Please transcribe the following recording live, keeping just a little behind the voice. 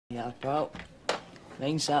Yeah, pal.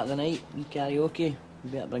 Mine's Saturday night, wee karaoke. You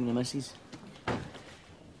better bring the missus.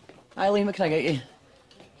 Eileen, what can I get you?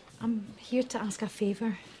 I'm here to ask a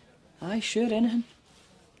favour. Aye, sure, anything.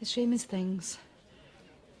 It's Raymond's things.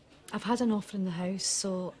 I've had an offer in the house,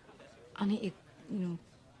 so I need to,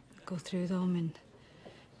 go through them and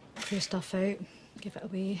clear stuff out, give it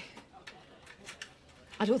away.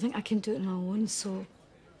 I don't think I can do it on my own, so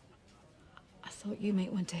I thought you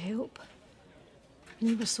might want to help. And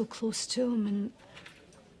you were so close to him, and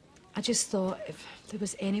I just thought if there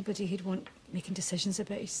was anybody who'd want making decisions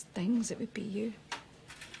about his things, it would be you.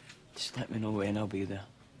 Just let me know when I'll be there.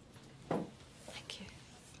 Thank you.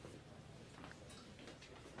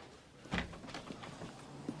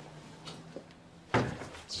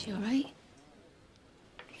 Is she all right?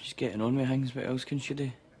 She's getting on with things, what else can she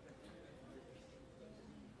do?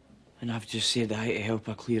 And I've just said aye to help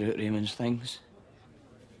her clear out Raymond's things.